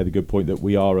Cricket Show, made a good point that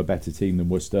we are a better team than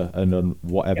Worcester, and on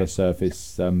whatever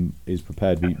surface is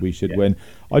prepared, we should win.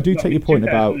 I do take your point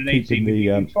about keeping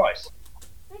the. Twice.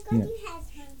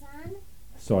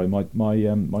 Sorry, my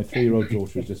 3-year-old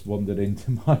daughter has just wandered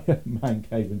into my man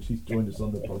cave and she's joined us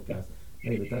on the podcast.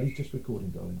 No, but Daddy's just recording,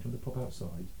 darling. Do you want to pop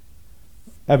outside?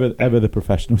 Ever the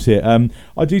professionals here.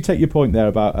 I do take your point there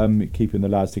about keeping the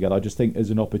lads together. I just think as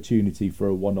an opportunity for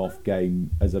a one-off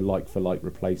game as a like-for-like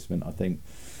replacement, I think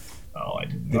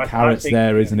the carrot's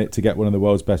there, isn't it, to get one of the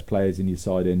world's best players in your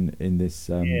side in this.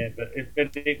 But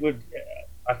it would.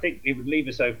 I think it would leave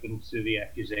us open to the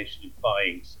accusation of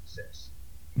buying success.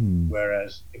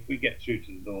 Whereas if we get through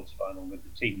to the Lord's final with the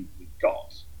team we've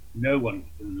got, no one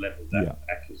can level that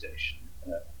accusation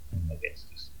against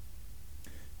us.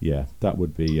 Yeah, that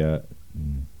would be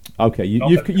okay.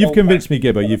 You've convinced me,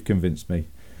 Gibber. You've convinced me.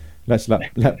 Let's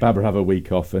let Baber have a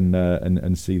week off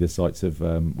and see the sights of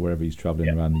wherever he's travelling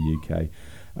around the UK.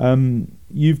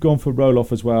 You've gone for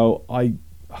Roloff as well.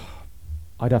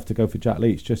 I'd have to go for Jack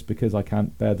Leach just because I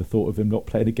can't bear the thought of him not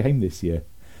playing a game this year.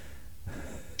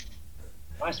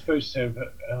 I suppose so,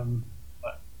 but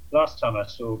last time I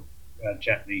saw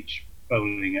Jack Leach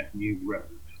bowling at New Road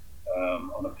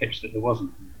on a pitch that there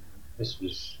wasn't. This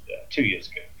was 2 years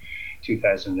ago,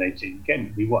 2018.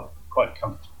 Again, we won quite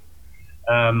comfortably.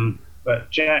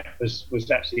 But Jack was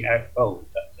actually out bowled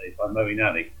that day by Moeen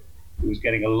Ali, who was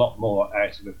getting a lot more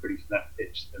out of a pretty flat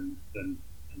pitch than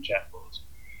Jack was.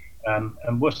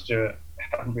 And Worcester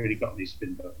haven't really got any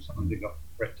spin bowlers. I mean, they've got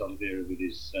Brett Oliveira with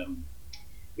his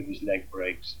leg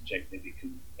breaks, and Jake Libby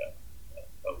can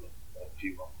bowl a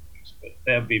few more things. But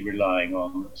they'll be relying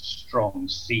on a strong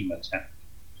seam attack.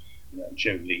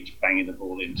 Joe Leach banging the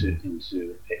ball into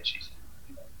the pitch. He's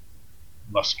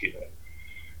muscular,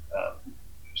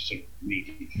 sort of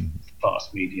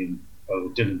fast medium.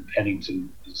 Dylan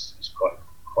Pennington is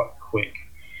quite quick.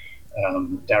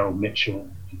 Daryl Mitchell,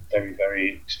 very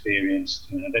very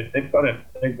experienced. They've got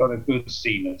a good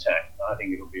seam attack. I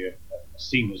think it'll be a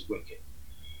seamless wicket,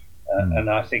 and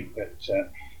I think that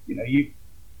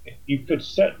you could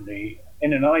certainly,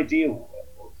 in an ideal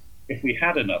world, if we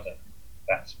had another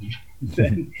batsman,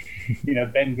 then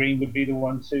Ben Green would be the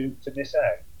one to miss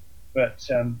out. But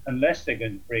unless they're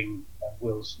going to bring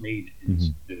Will Smeed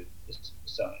into the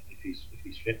side, if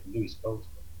he's fit, and Lewis Goldsworth,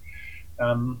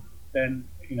 then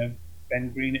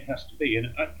Ben Green it has to be. And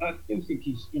I do think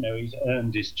he's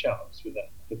earned his chance with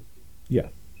that. Yeah.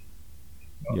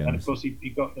 And of course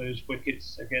he got those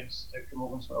wickets against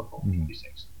Glamorgan's for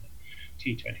 26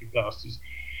 T20 Blasters.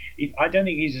 I don't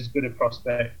think he's as good a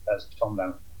prospect as Tom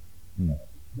Lamond.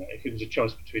 If it was a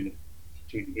choice between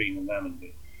Green and Lamond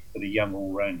for the young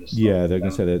all-rounder. Yeah, they're going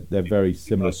to say they're very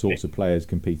similar sorts of players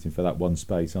competing for that one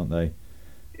space, aren't they?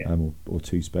 Yeah. Or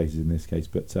two spaces in this case.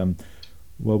 But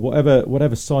well,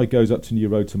 whatever side goes up to New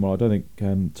Road tomorrow, I don't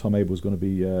think Tom Abel's going to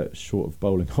be short of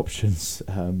bowling options.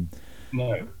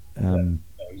 No.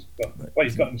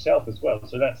 He's got himself as well.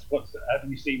 So that's how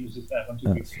many seamers is that?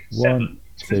 1,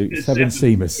 2, 3, 7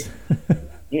 seamers.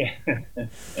 Yeah.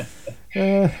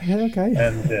 Okay.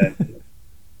 And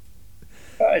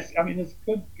it's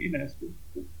good. It's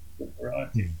good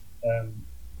variety.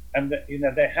 and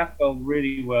they have bowled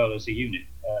really well as a unit.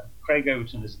 Craig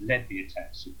Overton has led the attack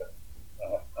super.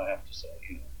 I have to say,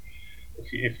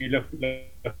 if you look at the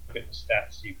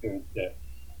stats, you could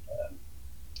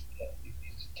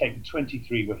he's taken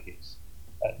 23 wickets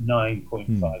at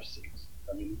 9.56.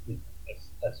 I mean,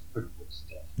 that's pretty good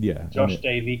stuff. Yeah. Josh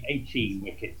Davey, 18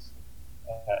 wickets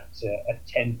at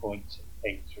 10.83,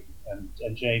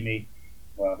 and Jamie,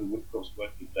 well, who of course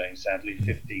won't be playing sadly,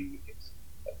 15 wickets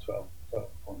at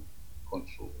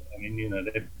 12.4. I mean,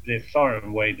 they're far and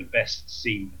away the best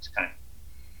seam attack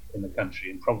in the country,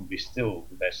 and probably still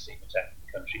the best seam attack in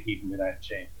the country, even without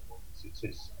Jamie. It's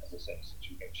as I say,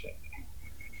 such a great shame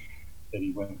that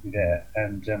he won't be there.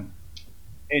 And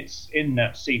it's in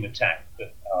that seam attack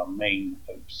that our main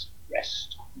hopes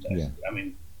rest. Yeah. I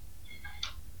mean,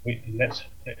 let's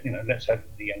hope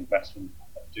the young batsmen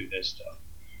do their stuff.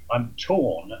 I'm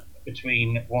torn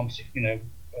between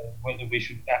whether we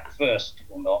should bat first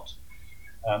or not.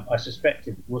 I suspect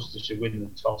if Worcestershire win the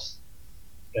toss,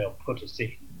 they'll put us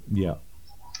in. Yeah.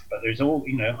 But there's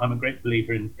I'm a great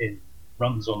believer in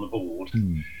runs on the board,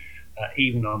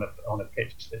 even on a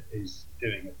pitch that is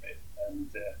doing a bit. And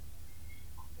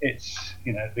it's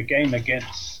the game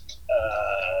against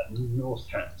North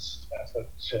Hants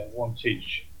at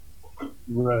Wantage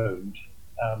Road,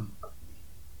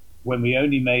 when we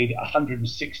only made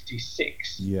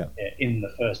 166 in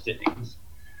the first innings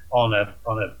on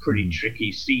a pretty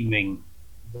tricky seaming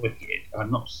wicket.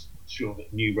 I'm not sure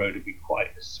that New Road would be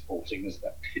quite as sporting as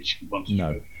that pitch in Wantage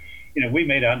Road. We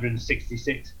made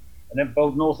 166 and then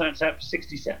bowled North Hants out for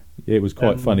 67. It was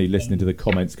quite funny listening to the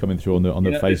comments coming through on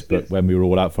the Facebook when we were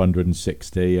all out for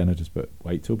 160, and I just put,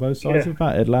 wait till both sides have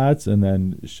batted, lads, and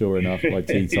then sure enough by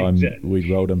tea time we'd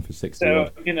rolled them for 60. So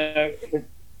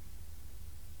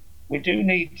we do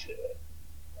need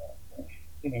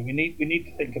we need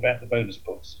to think about the bonus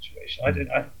points situation.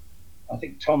 I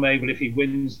think Tom Abel, if he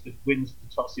wins the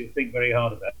toss, he'll think very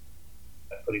hard about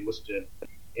putting Worcester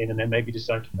in, and then maybe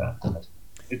decide to bat.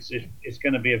 It's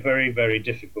going to be a very, very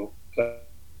difficult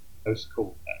close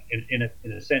call. In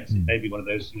a sense, it may be one of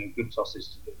those good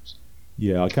tosses to lose.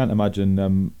 Yeah, I can't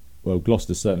imagine.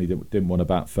 Gloucester certainly didn't want to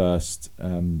bat first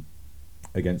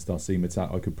against our seam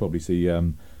attack. I could probably see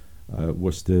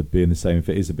Worcester being the same. If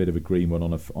it is a bit of a green one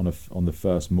on the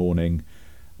first morning,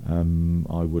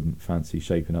 I wouldn't fancy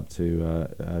shaping up to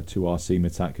our seam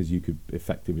attack, because you could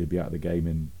effectively be out of the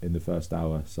game in the first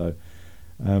hour. So.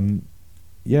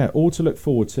 All to look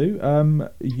forward to.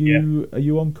 Are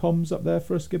you on comms up there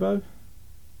for us, Gibbo?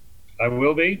 I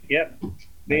will be, yeah.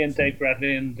 Me and Dave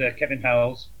Bradley and Kevin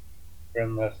Howells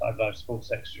from 5 Live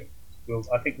Sports Extra.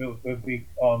 I think we'll be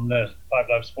on 5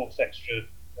 Live Sports Extra,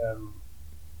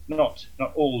 not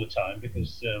all the time,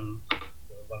 because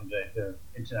one day the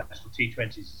international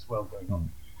T20s is well going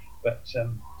on. But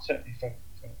certainly for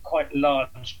quite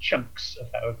large chunks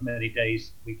of however many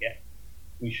days we get,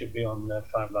 we should be on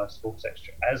 5 Live Sports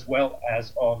Extra, as well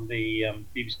as on the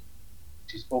BBC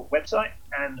Sport website,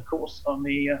 and of course on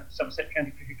the Somerset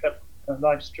County Cricket Club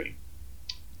live stream.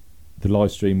 The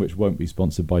live stream, which won't be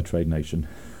sponsored by Trade Nation.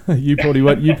 You probably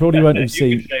won't have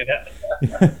seen.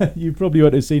 You probably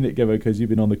won't have seen it, Gibbo, because you've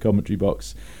been on the commentary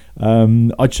box.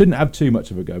 I shouldn't have too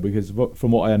much of a go, because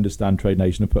from what I understand, Trade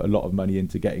Nation have put a lot of money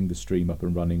into getting the stream up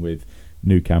and running with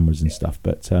new cameras and stuff.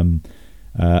 But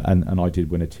and I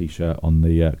did win a T-shirt on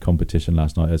the competition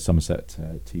last night, a Somerset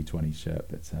T20 shirt.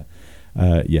 But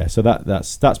so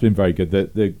that's been very good.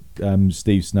 The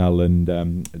Steve Snell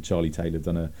and Charlie Taylor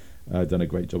have done a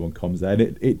great job on comms there,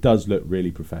 and it does look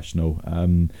really professional.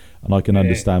 And I can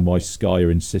understand why Sky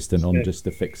are insistent on just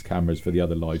the fixed cameras for the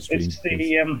other live streams.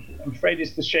 I'm afraid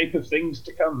it's the shape of things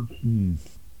to come.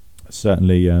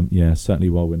 Certainly, certainly.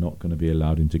 While we're not going to be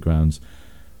allowed into grounds.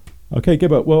 Okay,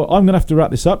 Gibbo. Well, I'm going to have to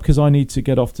wrap this up, because I need to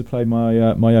get off to play my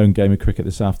own game of cricket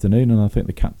this afternoon, and I think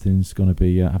the captain's going to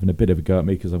be having a bit of a go at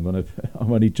me, because I'm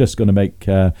only just going to make.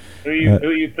 Who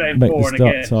are you playing make for the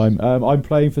start time? I'm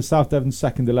playing for South Devon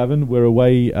second 11. We're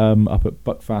away up at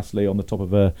Buckfastleigh on the top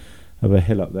of a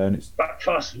hill up there, and it's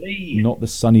Buckfastleigh. Not the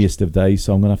sunniest of days,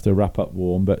 so I'm going to have to wrap up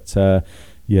warm. But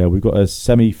we've got a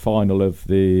semi-final of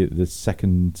the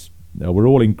second. We're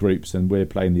all in groups, and we're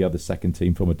playing the other second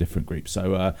team from a different group.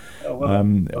 So I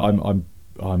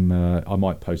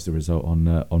might post the result on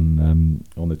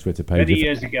the Twitter page. Many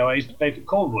years ago, I used to play for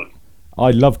Cornwall.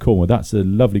 I love Cornwall. That's a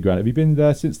lovely ground. Have you been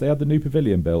there since they had the new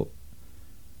pavilion built?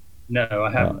 No,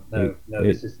 I haven't.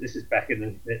 This is back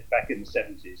in the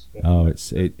 70s. Oh,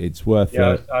 it's worth.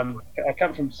 Yeah, I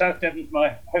come from South Devon,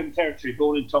 my home territory,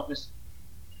 born in Totnes,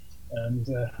 and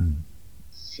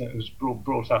so it was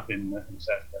brought up in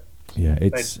South Devon. Yeah,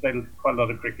 it's played quite a lot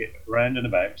of cricket around and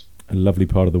about. A lovely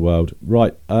part of the world.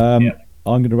 Right. I'm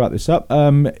going to wrap this up.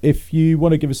 If you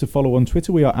want to give us a follow on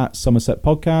Twitter, we are at Somerset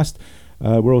Podcast.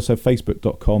 We're also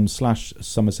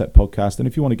facebook.com/Somerset Podcast. And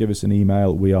if you want to give us an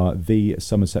email, we are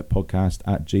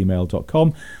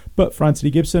thesomersetpodcast@gmail.com. But for Anthony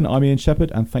Gibson, I'm Ian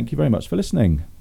Shepherd, and thank you very much for listening.